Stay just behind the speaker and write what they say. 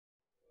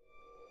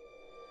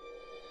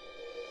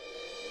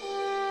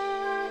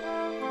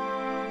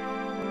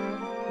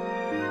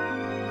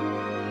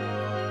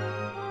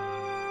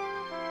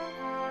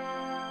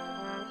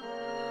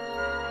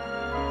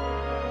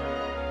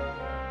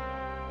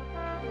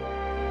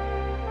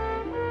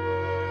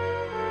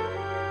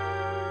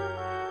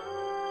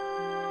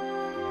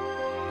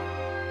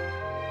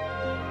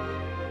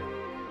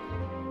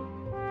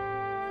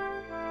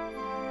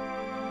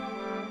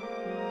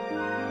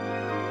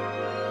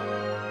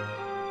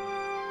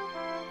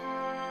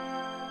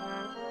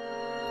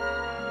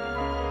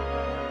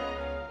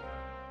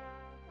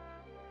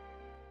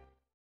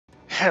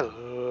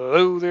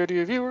there,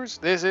 dear viewers.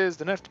 This is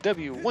the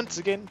NefFTW once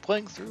again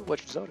playing through Legend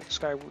of Zelda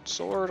Skyward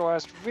Sword.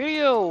 Last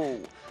video,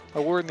 I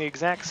were in the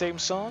exact same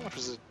song, which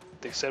was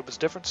they said was a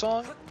different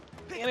song,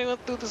 and I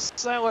went through the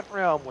Silent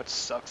Realm, which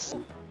sucks.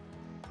 And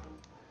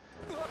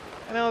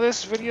now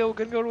this video, we're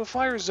gonna go to a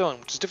fire zone,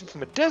 which is different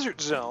from a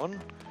desert zone,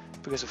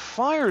 because a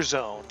fire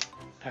zone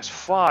has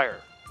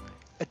fire.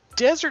 A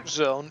desert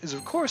zone is,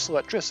 of course,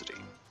 electricity.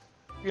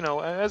 You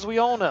know, as we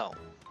all know.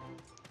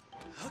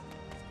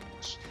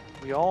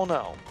 We all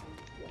know.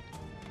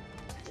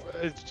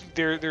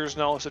 There's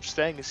no such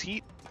thing as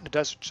heat in the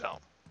desert zone.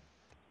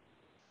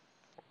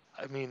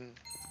 I mean,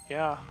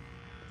 yeah.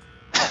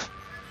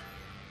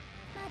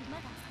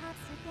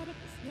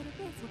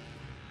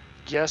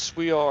 Yes,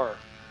 we are.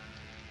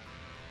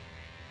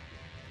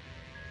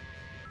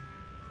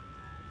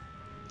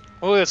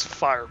 Oh, it's a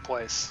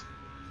fireplace.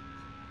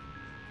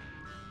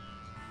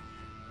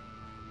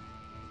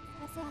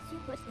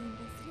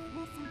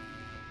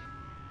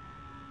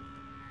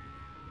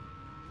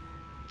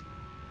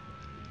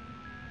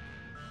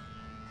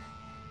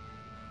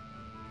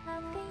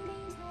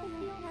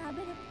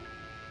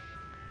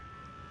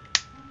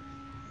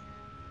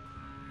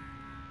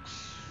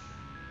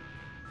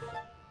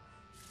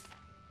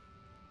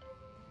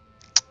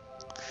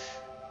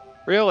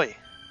 Really?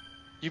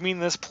 You mean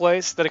this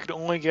place that I could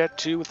only get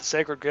to with the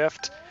Sacred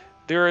Gift?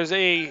 There is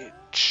a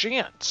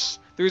chance,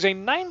 there's a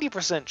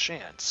 90%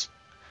 chance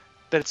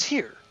that it's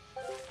here.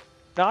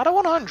 Not a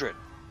 100.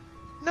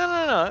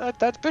 No,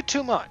 that's a bit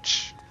too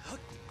much.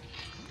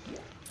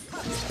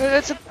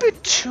 That's a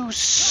bit too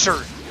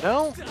certain,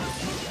 no?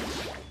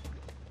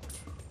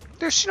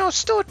 There's,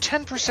 still a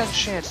 10%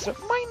 chance that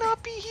it might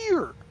not be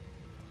here.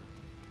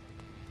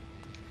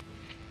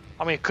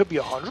 I mean, it could be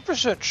a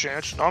 100%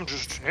 chance, and I'm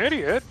just an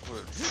idiot,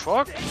 but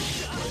fuck.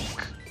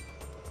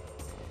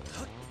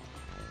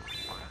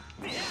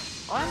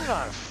 I'm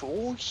not a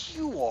fool,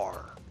 you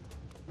are.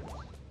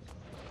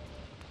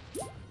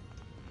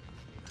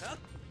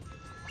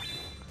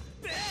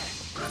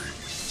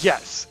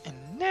 Yes,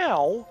 and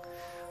now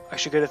I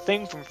should get a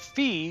thing from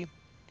Fee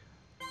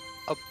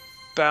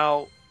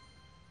about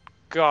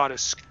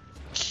goddess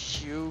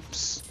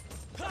cubes.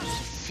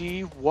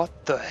 Fee,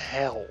 what the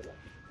hell?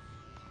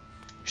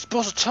 You're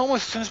supposed to tell me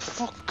things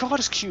before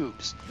goddess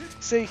cubes.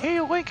 Say, hey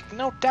Link,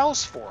 now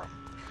douse for him.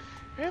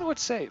 And would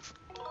save.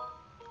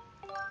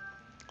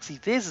 See,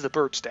 this is a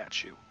bird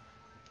statue.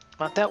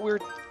 Not that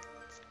weird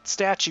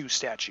statue.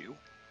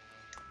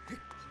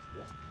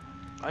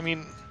 I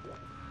mean,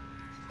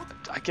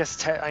 I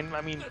guess, I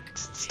mean,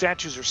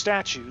 statues are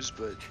statues,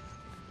 but...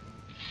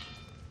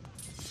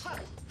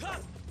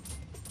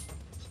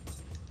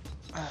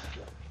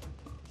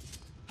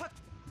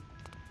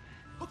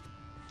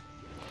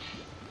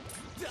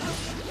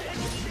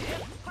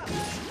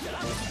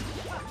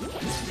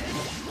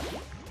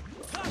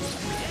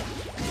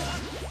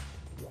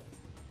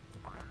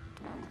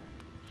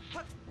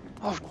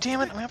 Oh, damn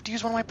it, I'm gonna have to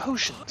use one of my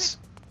potions.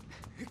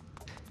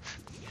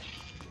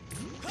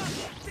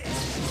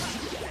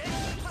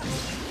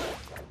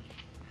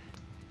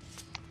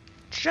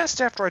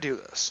 Just after I do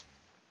this.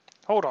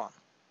 Hold on.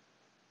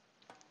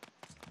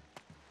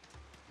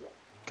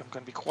 I'm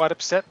gonna be quite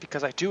upset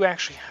because I do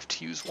actually have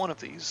to use one of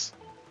these.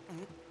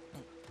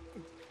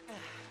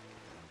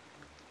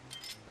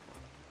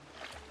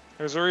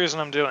 There's a reason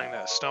I'm doing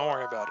this, don't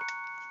worry about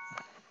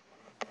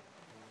it.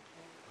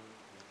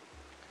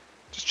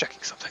 Just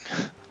checking something.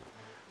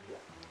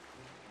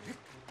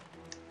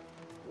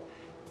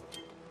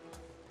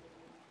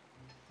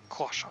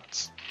 Claw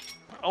shots.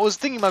 I was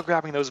thinking about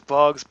grabbing those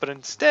bugs, but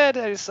instead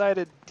I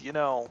decided,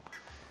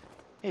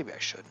 maybe I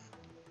shouldn't.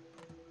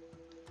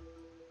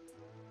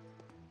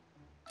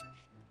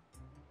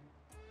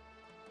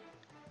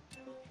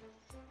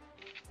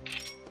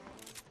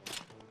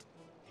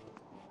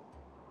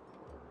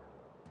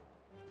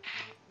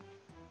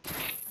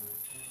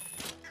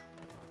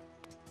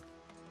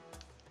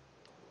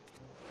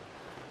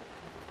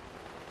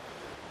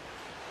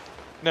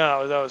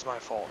 No, that was my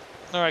fault.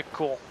 Alright,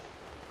 cool.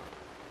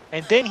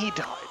 And then he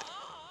died.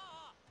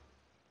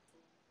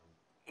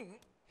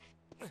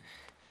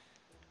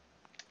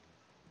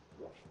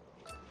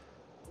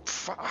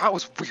 That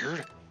was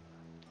weird.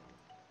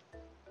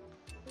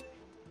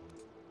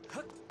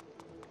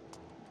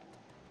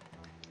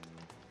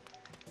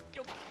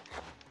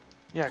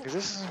 Yeah, because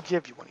this doesn't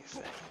give you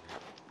anything.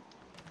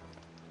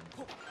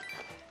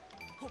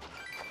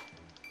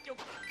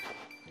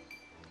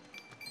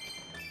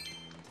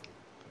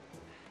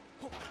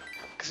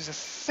 Because there's a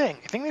thing.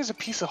 I think there's a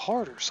piece of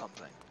heart or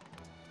something.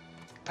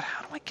 But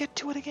how do I get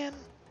to it again?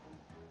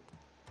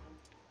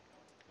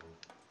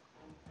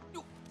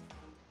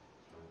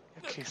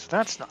 Okay, so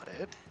that's not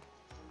it.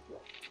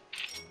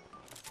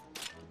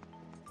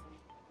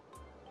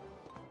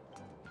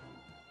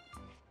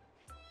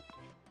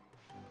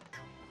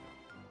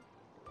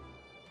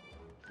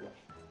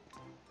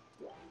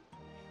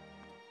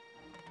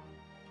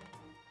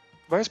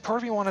 Why does part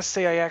of me want to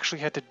say I actually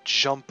had to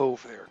jump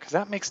over there? Because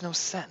that makes no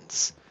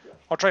sense.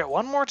 I'll try it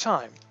one more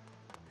time.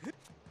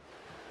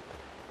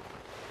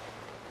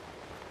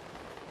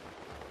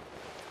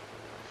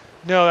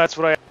 No, that's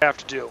what I have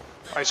to do.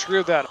 I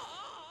screwed that up.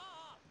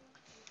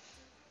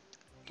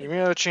 Give me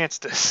another chance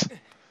at this.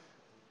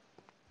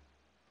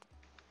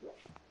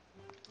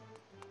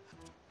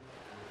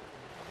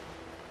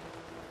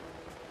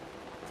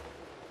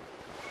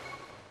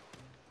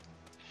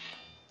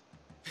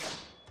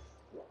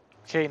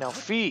 Okay, now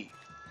Fee.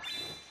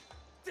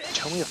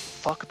 Tell me the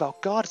fuck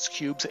about goddess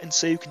cubes and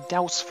say you can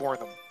douse for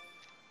them.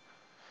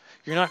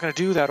 You're not gonna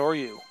do that, are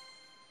you?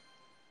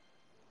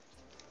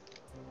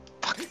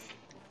 Fuck.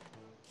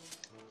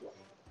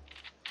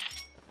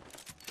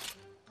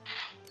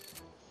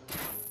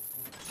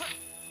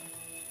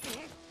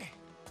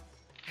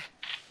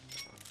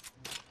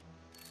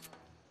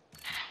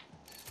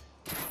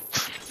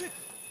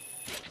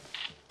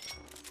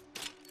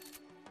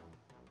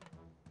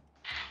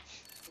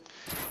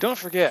 Don't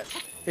forget,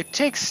 it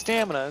takes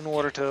stamina in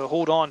order to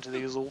hold on to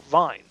these little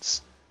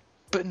vines.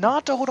 But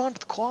not to hold on to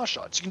the claw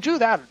shots. You can do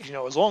that, you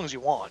know, as long as you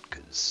want,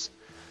 because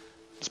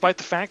despite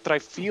the fact that I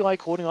feel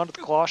like holding on to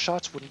the claw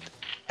shots would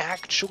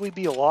actually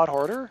be a lot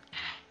harder.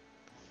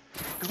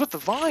 Because with the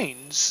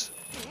vines,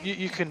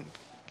 you can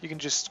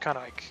just kind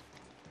of like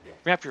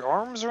wrap your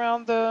arms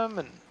around them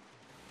and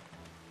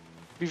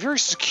be very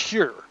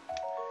secure.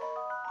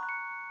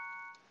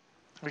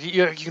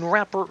 You can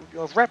wrap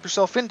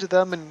yourself into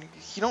them, and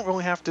you don't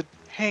really have to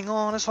hang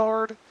on as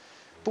hard.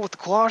 But with the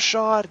claw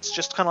shot, it's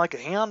just kind of like a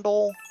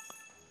handle.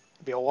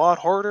 It'd be a lot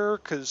harder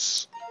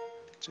because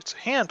it's a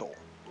handle.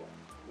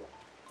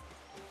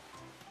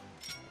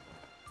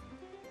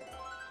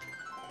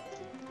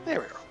 There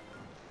we go.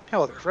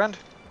 Hello there, friend.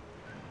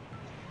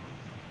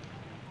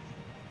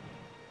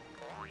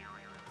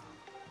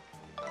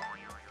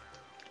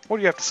 What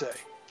do you have to say?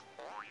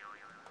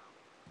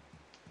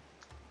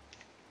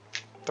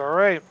 All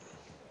right.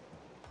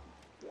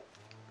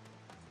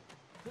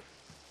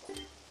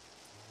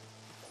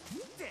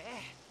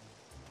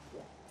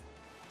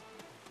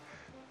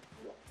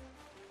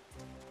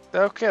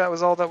 Okay, that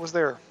was all that was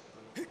there.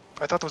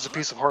 I thought there was a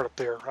piece of heart up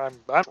there. I'm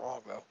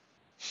wrong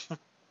though.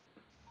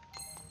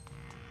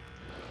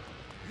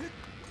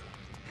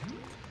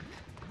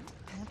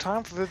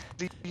 Time for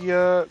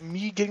the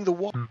me getting the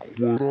wall.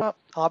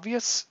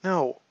 Obvious?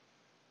 No.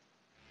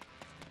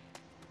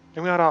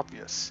 Maybe not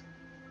obvious.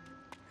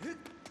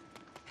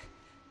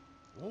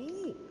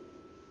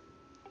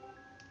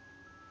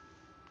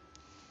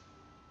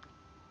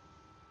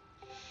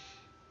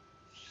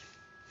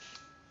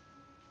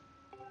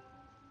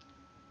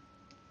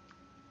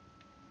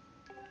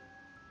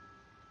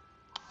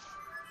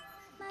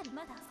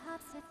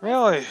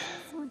 Really?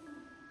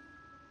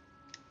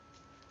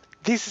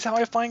 This is how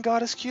I find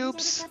goddess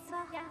cubes?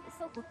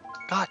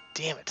 God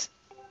damn it.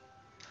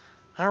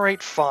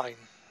 Alright, fine.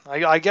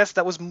 I guess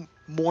that was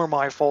more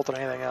my fault than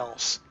anything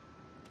else.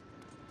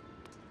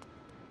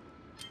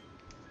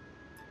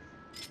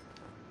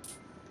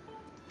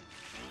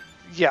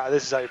 Yeah,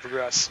 this is how you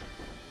progress.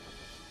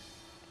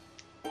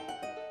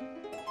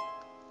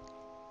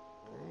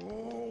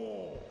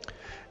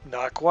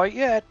 Not quite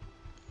yet.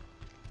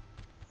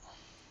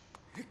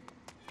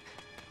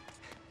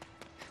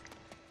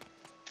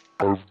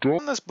 I've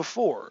done this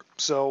before,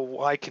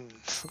 so I can...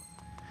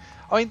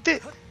 I mean,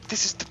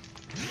 this is the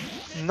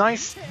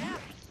nice...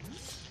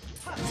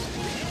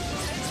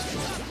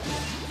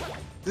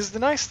 This is the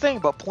nice thing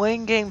about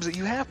playing games that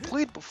you have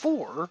played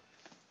before,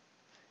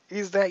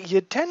 is that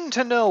you tend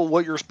to know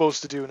what you're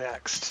supposed to do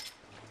next.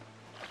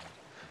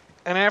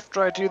 And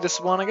after I do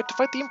this one, I get to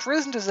fight the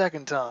imprisoned a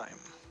second time.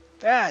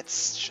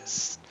 That's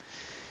just...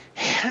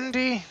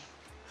 handy.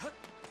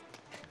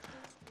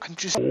 I'm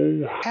just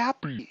so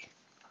happy.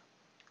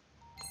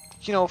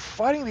 You know,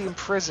 fighting the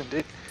imprisoned,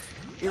 it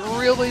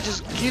really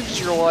just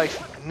gives your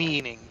life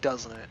meaning,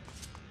 doesn't it?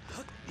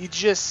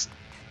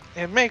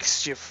 It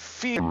makes you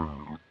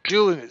feel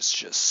doing it's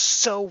just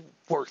so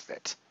worth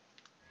it.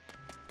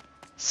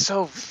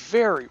 So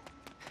very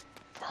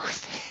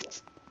worth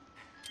it.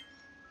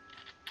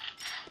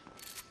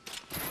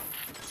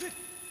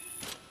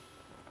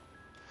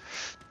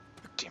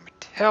 Damn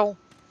it, hell.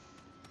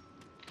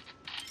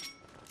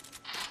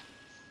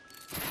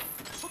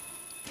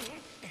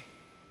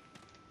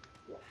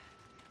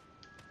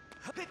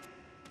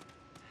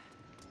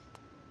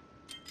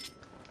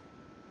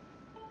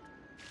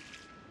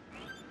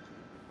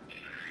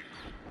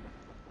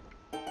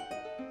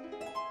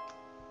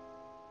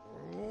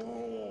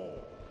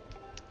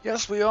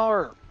 Yes, we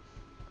are.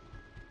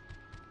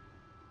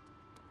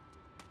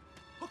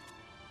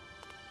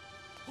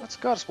 What's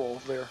goddess wall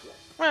over there?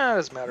 Eh, it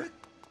doesn't matter.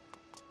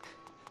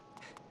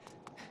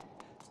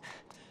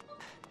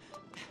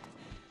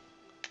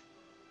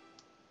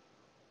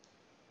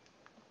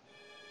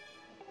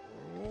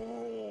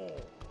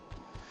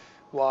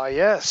 Why,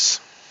 yes.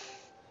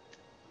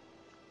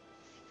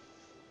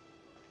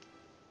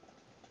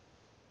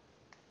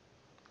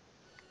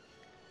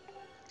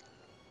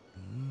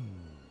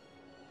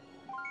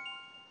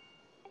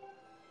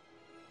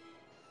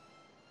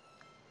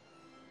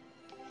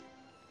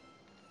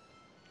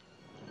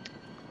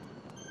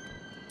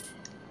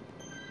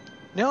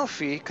 No,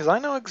 Fee, because I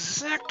know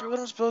exactly what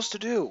I'm supposed to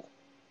do.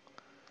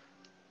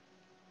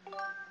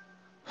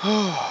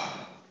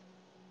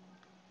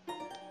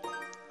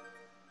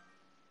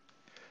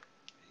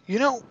 You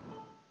know,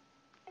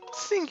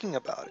 thinking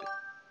about it,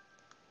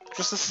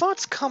 just the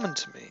thoughts coming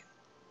to me,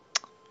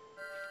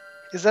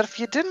 is that if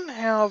you didn't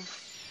have,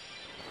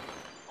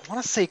 I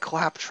want to say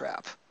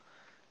Claptrap,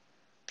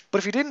 but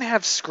if you didn't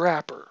have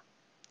Scrapper,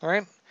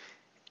 right?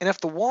 And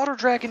if the water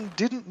dragon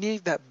didn't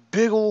need that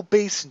big old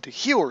basin to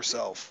heal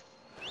herself,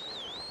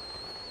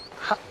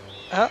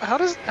 how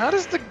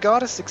does the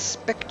goddess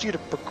expect you to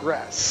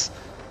progress?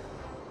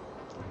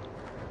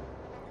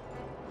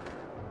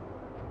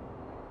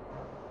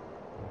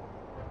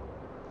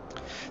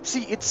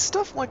 See, it's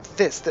stuff like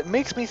this that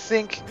makes me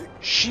think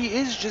she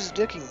is just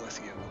dicking with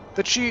you.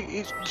 That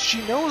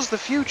she knows the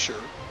future,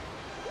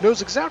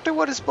 knows exactly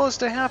what is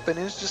supposed to happen,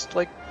 and is just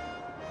like,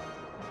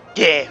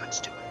 yeah, let's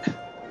do it.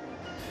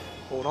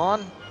 Hold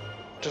on.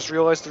 Just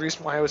realized the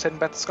reason why I was heading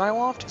back to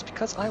Skyloft is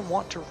because I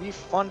want to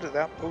refund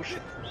that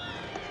potion.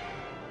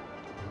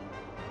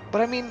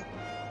 But I mean,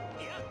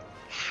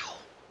 how?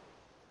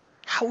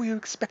 How are you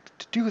expected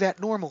to do that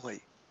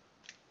normally?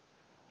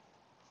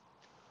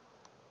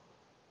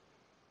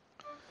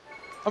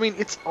 I mean,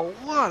 it's a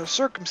lot of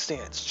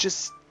circumstance,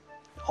 just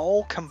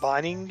all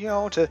combining, you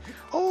know, to,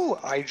 oh,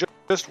 I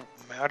just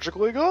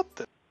magically got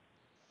this.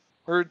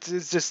 Or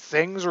it's just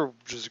things are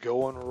just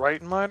going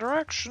right in my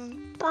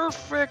direction.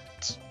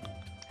 Perfect!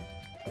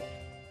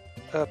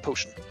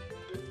 Potion.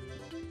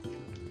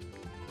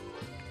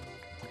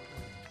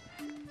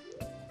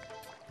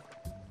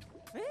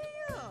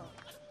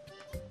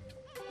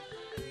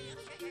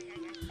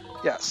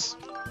 Yes.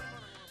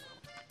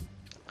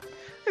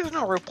 There's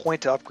no real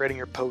point to upgrading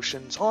your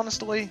potions,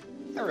 honestly.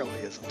 There really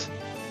isn't.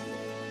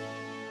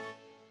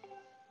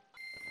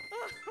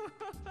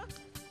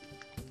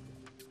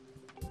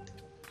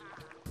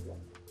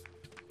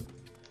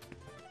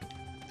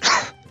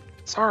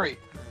 Sorry.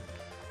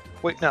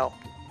 Wait, no.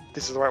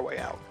 This is the right way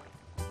out.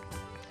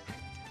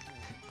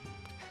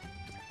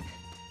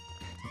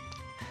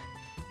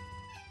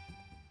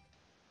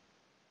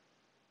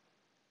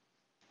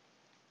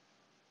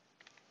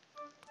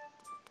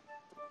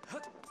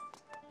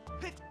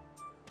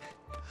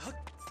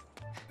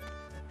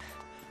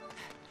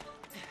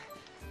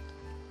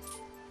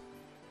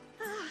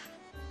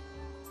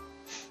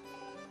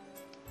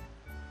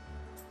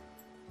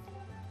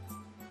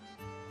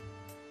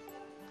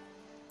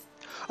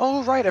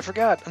 Oh, right, I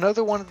forgot.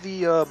 Another one of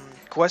the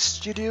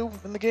quests you do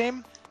in the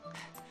game.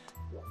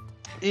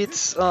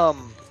 It's,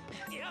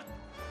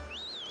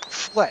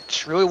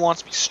 Fletch really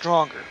wants to be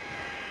stronger.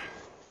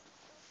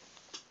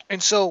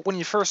 And so when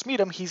you first meet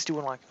him, he's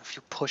doing like a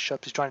few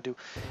push-ups. He's trying to do,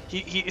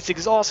 it's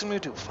exhausting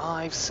him to do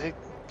 5, 6,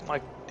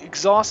 like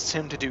exhausts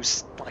him to do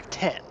like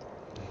 10.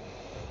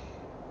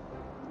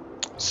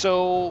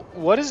 So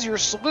what is your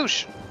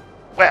solution?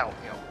 Well,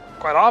 you know,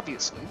 quite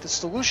obviously, the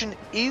solution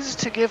is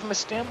to give him a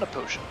stamina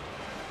potion.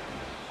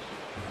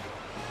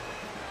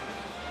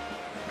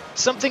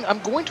 Something I'm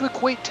going to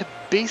equate to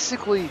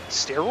basically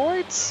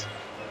steroids?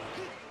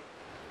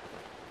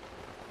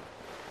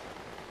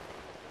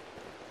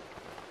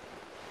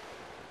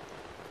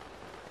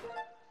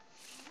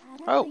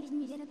 Oh.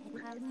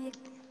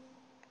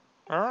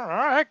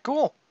 Alright,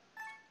 cool.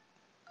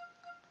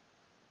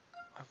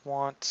 I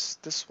want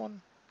this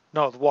one?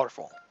 No, the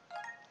waterfall.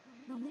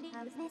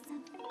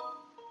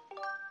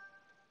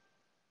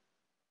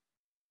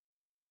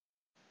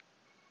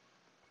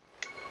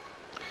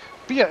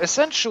 But yeah,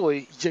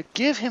 essentially, you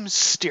give him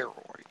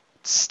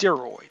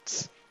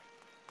steroids.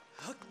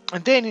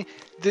 And then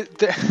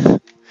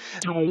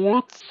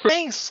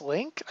thanks,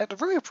 Link. I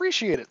really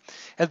appreciate it.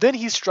 And then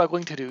he's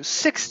struggling to do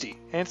 60.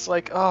 And it's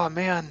like, oh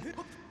man,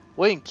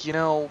 Link, you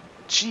know,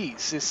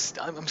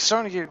 jeez, I'm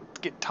starting to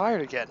get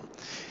tired again.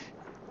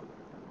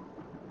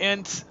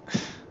 And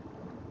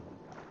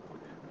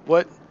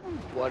what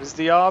is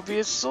the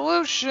obvious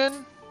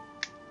solution?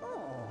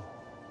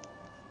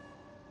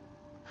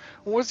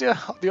 What's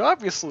the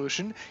obvious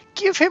solution?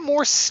 Give him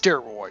more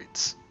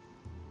steroids.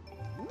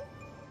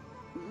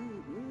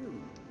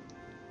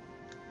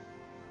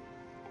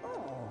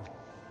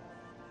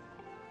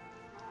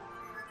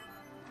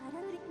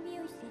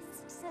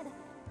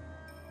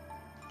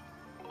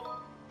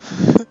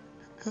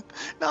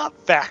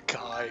 Not that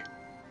guy.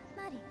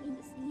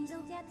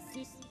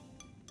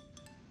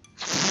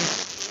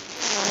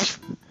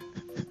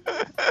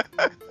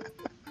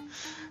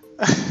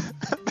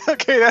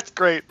 Okay, that's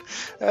great.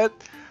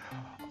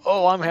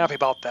 Oh, I'm happy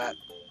about that.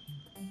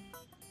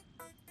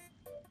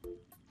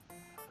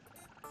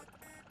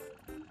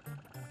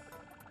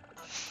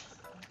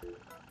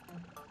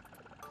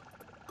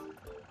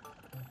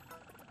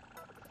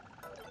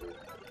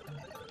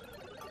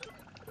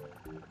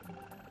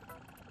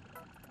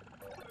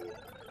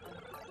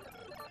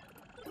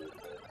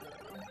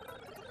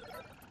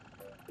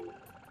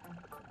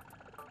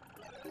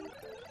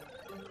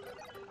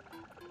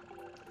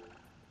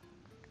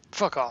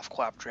 Fuck off,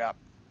 Claptrap.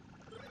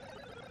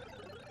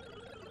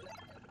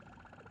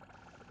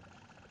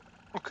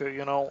 Okay,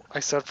 you know, I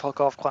said fuck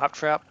off,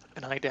 Claptrap,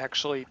 and I didn't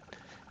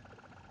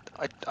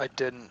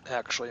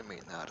actually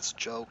mean that as a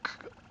joke.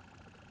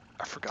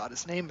 I forgot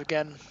his name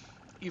again,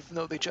 even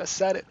though they just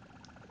said it.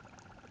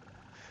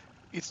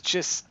 It's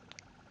just...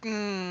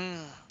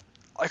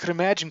 I could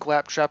imagine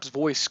Claptrap's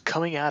voice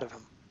coming out of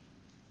him.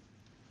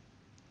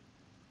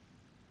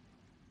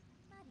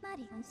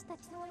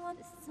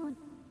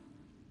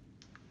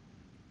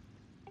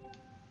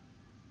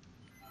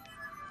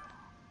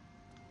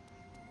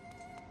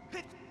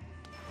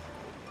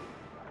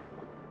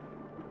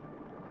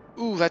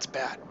 Ooh, that's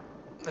bad.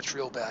 That's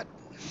real bad.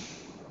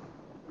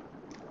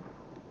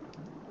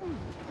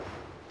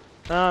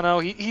 No,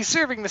 he's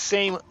serving the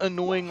same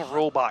annoying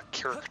robot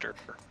character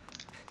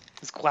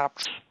as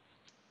Claptrap.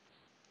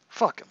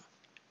 Fuck him.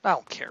 I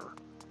don't care.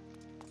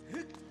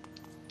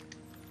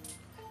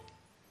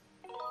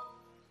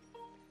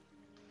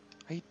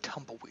 I eat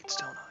tumbleweeds,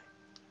 don't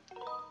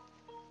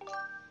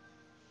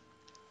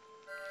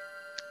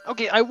I?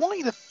 Okay, I want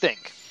you to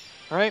think,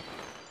 right?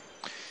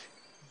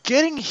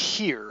 Getting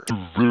here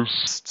to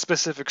this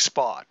specific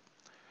spot,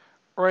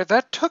 right?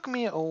 That took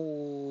me a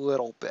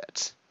little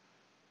bit.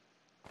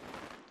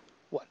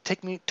 What?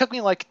 Took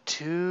me like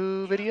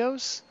 2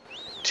 videos?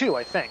 2,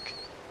 I think.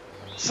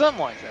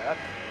 Something like that.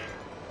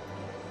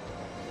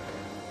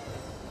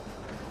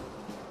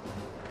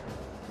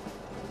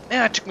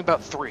 And it took me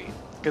about 3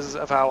 because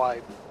of how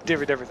I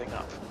divvied everything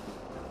up.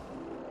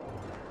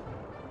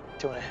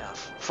 2.5.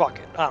 Fuck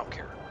it. I don't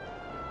care.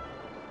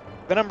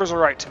 The numbers are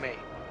right to me.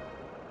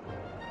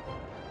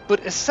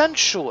 But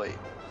essentially,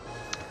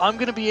 I'm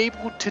going to be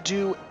able to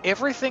do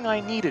everything I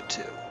needed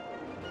to.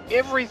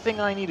 Everything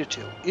I needed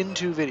to in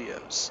 2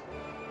 videos.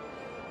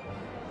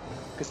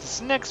 Because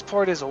this next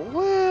part is a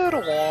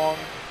little long.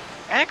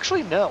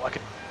 Actually, no. I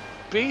could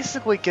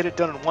basically get it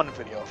done in 1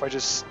 video if I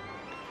just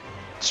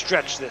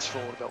stretch this for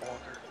a little bit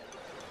longer.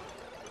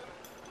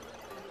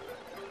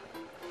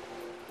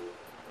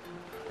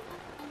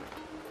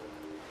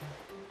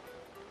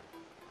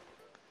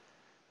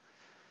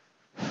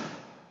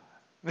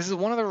 This is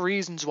one of the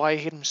reasons why I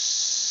hate him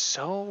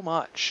so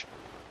much.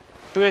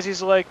 Because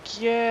he's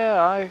like,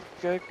 yeah,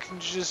 I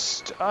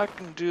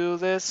can do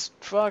this,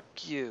 fuck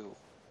you.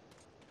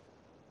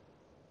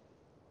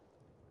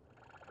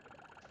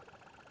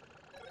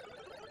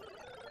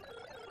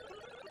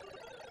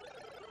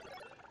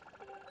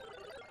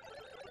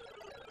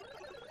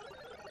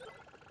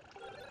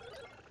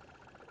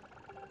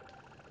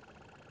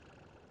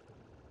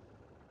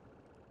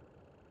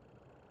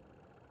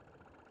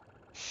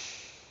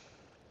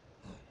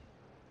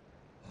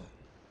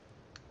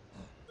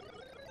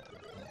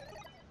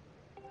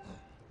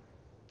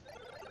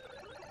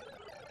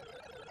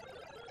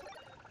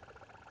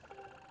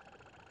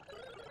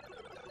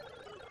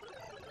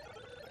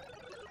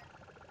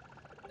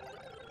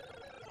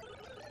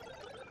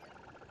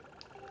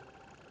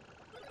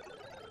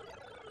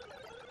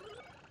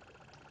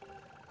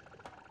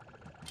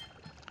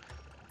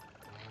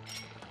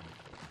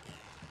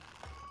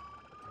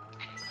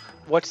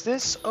 What's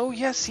this? Oh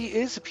yes, he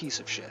is a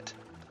piece of shit.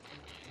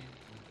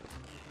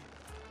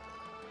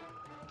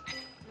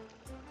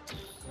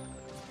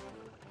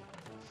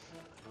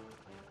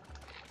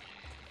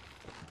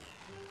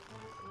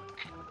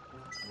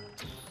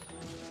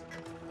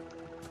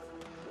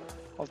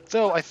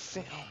 Although I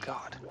think, oh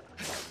god.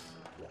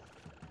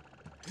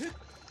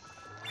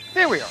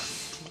 There we are.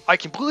 I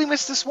completely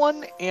missed this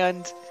one,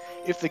 and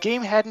if the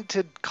game hadn't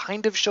had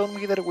kind of shown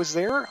me that it was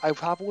there, I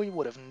probably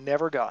would have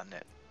never gotten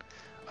it.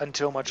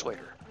 Until much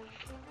later.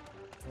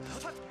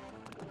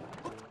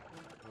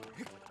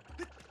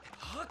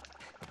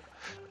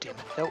 Damn it.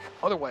 No,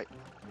 other way.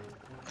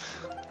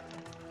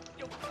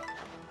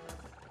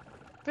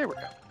 There we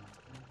go.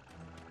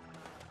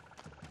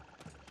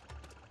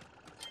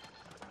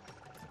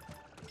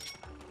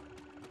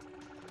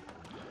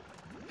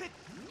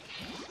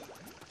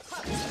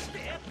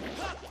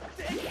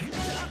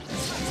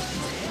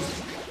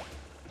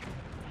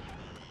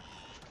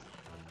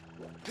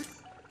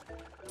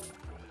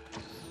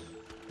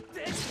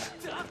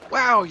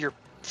 Wow, you're...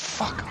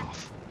 fuck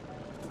off.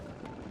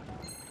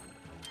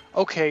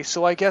 Okay,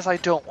 so I guess I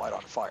don't light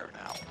on fire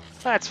now.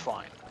 That's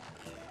fine.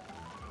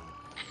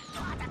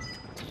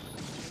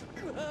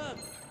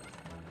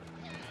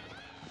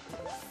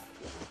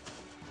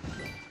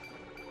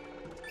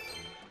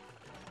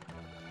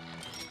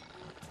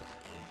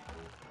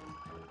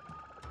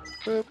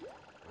 Boop.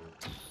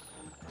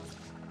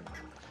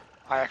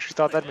 I actually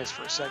thought that missed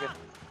for a second.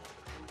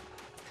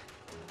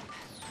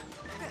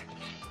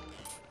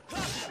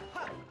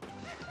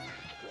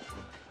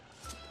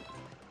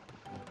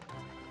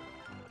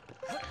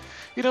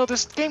 You know,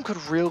 this game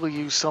could really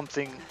use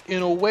something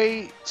in a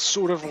way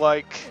sort of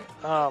like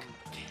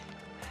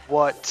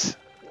what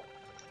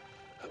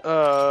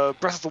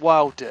Breath of the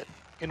Wild did,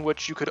 in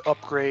which you could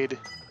upgrade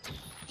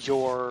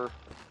your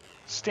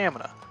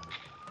stamina.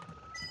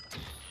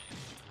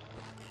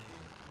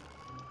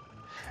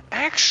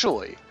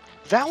 Actually,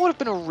 that would have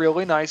been a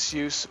really nice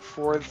use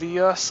for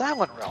the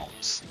Silent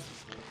Realms,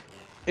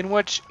 in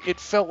which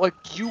it felt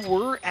like you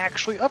were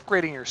actually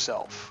upgrading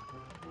yourself.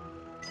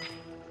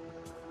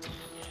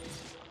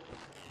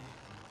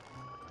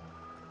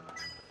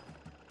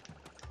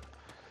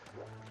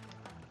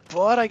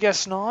 But I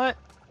guess not.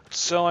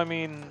 So, I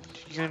mean,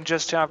 you can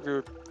just have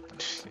your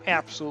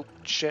absolute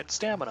shit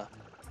stamina.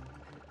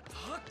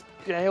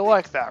 Yeah, you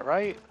like that,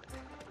 right?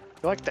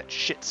 You like that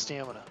shit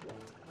stamina.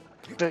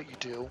 Bet you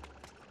do.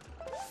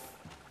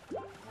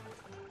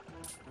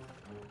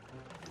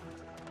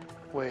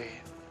 Wait.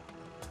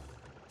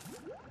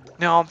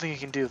 No, I don't think you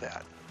can do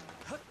that.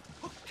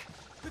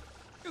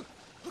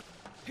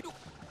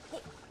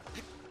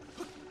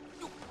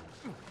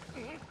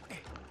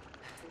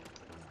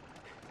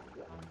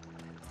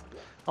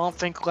 I don't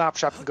think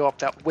Claptrap can go up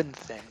that wind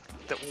thing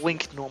that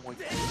Link normally...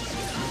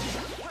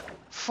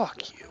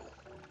 Fuck you.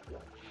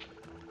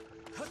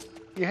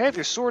 You have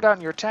your sword out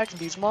and you're attacking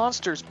these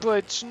monsters, but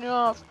it's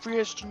not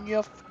fast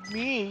enough for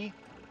me.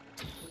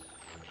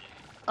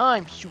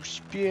 I'm so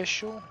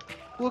special.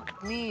 Look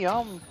at me,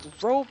 I'm the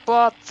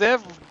robot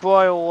that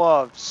everybody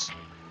loves.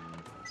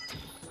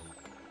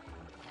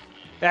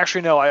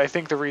 Actually, no, I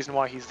think the reason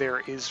why he's there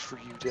is for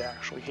you to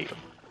actually hate him.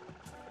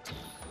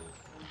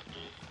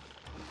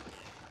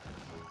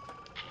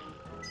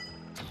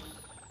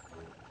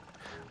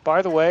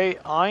 By the way,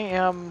 I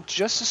am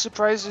just as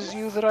surprised as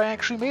you that I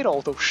actually made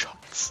all those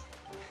shots.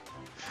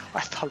 I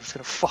thought I was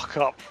gonna fuck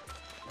up.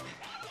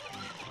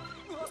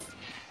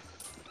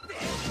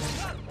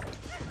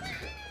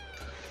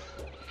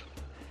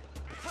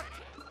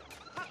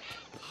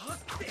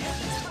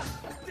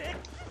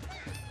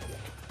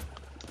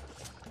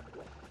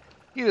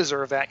 You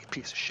deserve that, you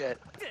piece of shit.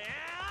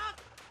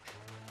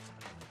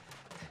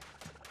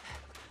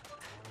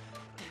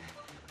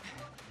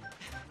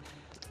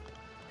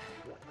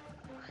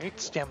 Alright,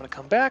 stamina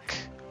come back.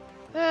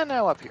 And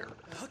now up here.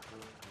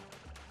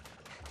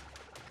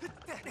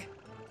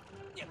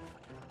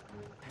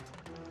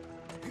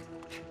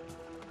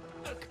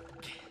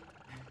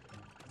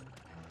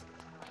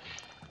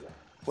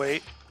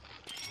 Wait.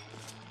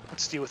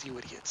 Let's deal with you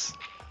idiots.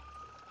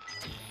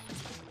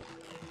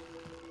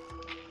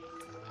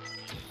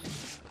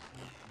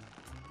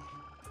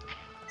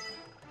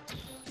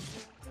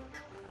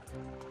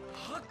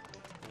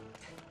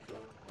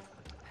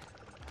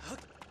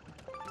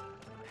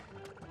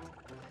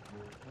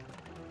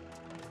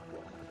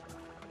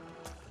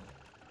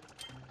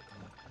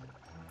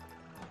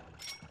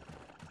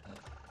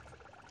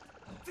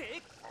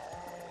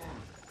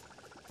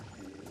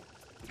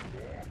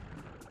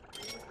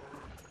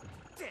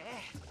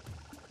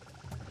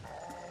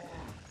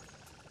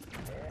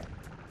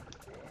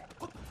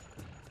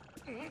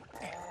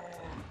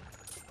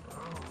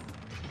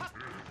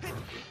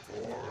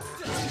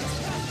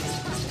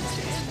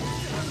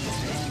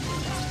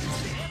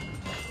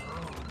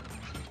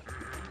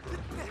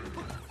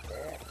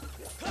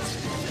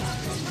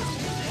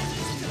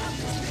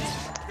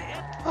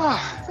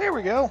 Ah, there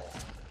we go.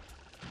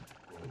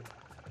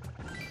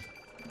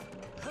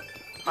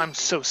 I'm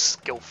so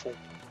skillful.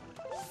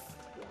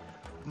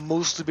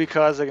 Mostly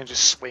because I can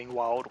just swing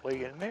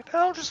wildly and it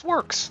all just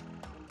works.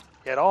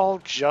 It all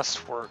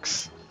just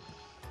works.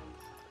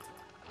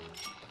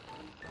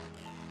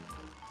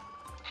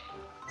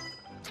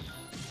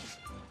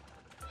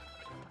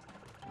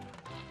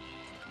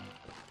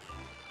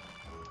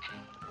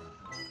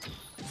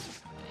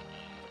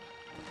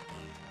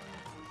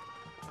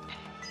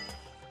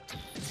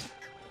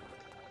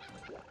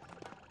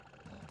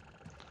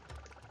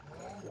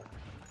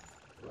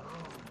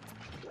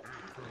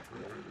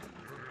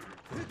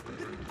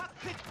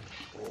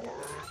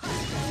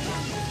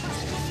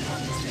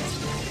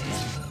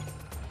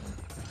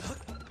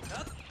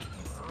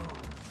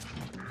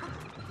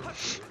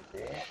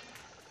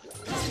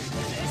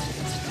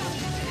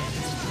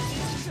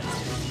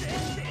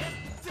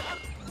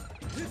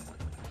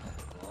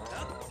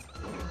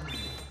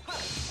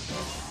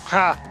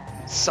 Ha!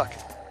 Suck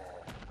it.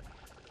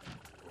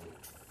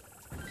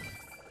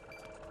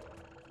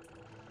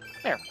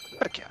 There,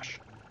 bit of cash.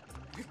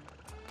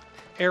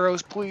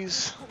 Arrows,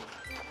 please.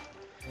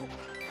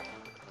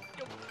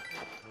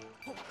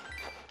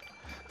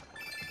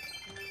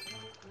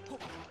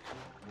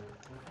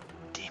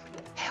 Damn it.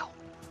 Hell.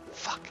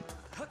 Fuck.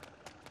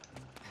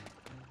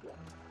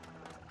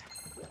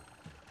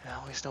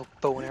 At least no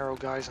bow and arrow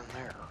guys in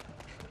there.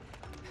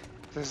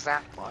 There's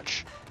that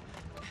much.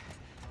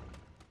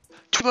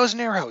 2 bows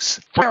and arrows!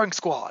 Firing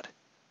squad!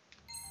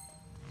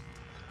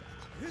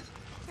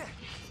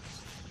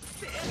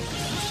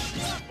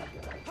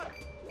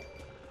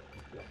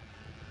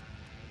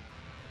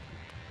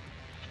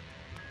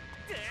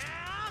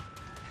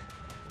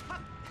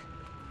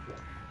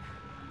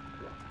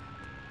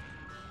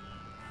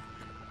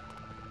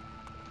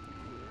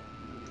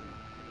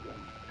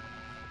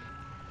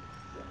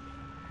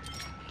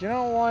 You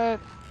know what?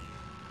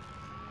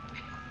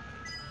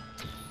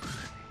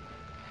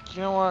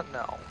 You know what?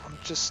 No. I'm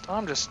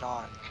just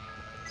not.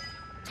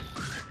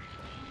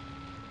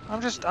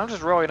 I'm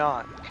just really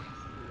not.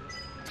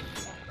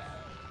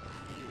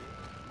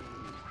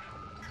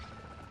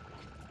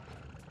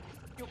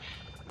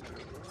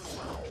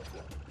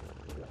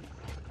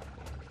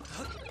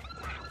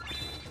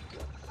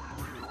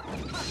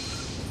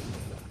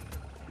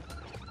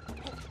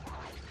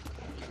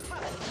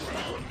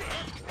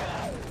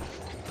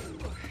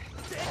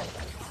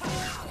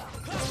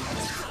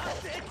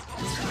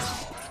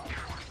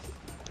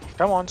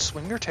 Come on,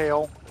 swing your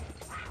tail.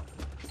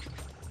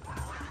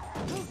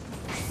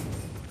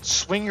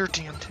 Swing your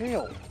damn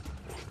tail.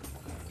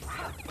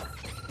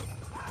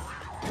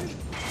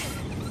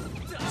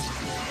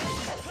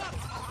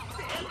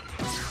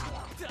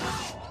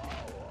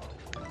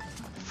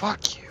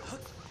 Fuck you.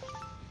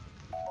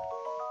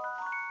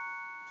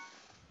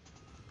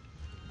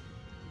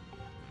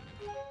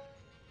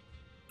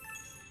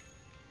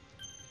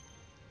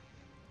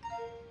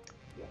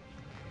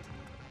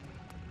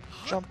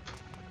 Jump.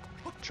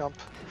 Jump.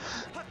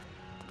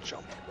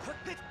 Jump.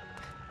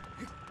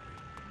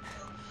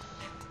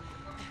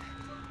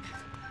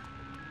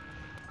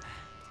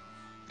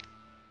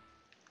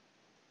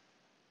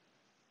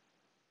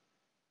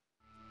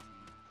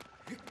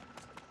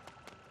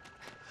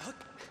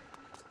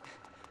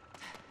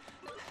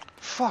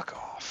 Fuck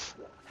off.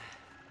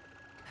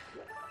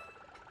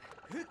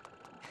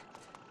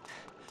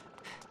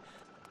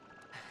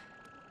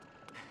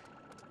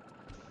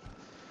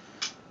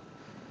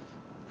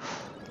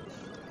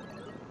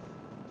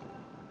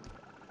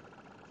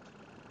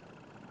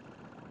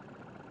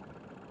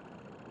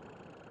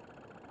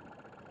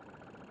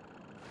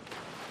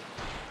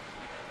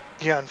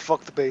 Yeah, and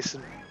fuck the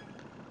basin.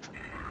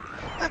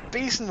 That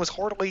basin was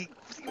hardly...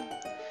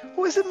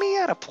 Was it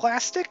made out of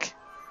plastic?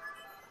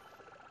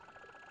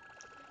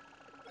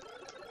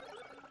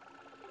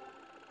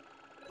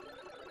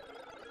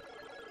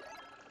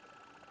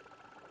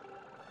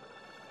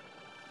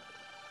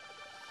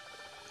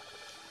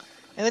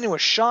 And then he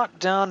was shot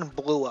down and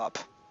blew up.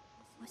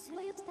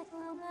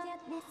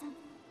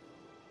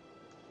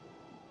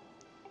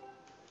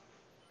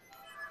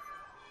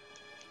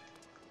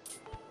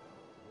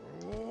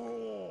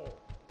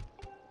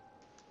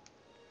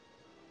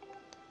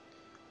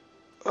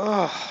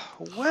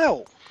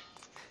 Well.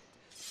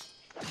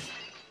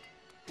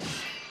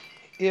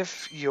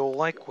 If you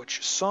like what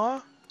you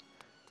saw,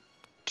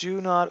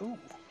 do not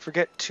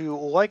forget to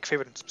like,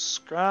 favorite, and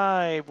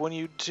subscribe. When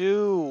you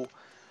do,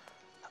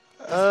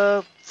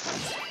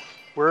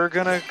 we're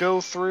gonna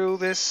go through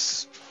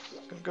this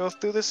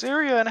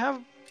area and have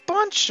a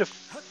bunch of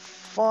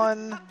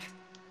fun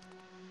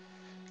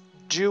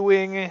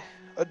doing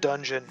a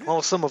dungeon.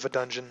 Well, some of a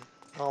dungeon.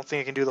 I don't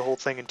think I can do the whole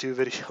thing in 2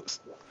 videos.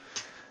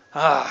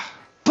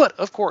 But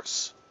of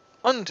course,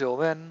 until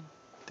then,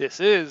 this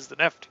is the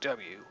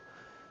NefFTW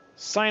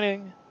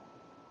signing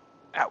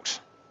out.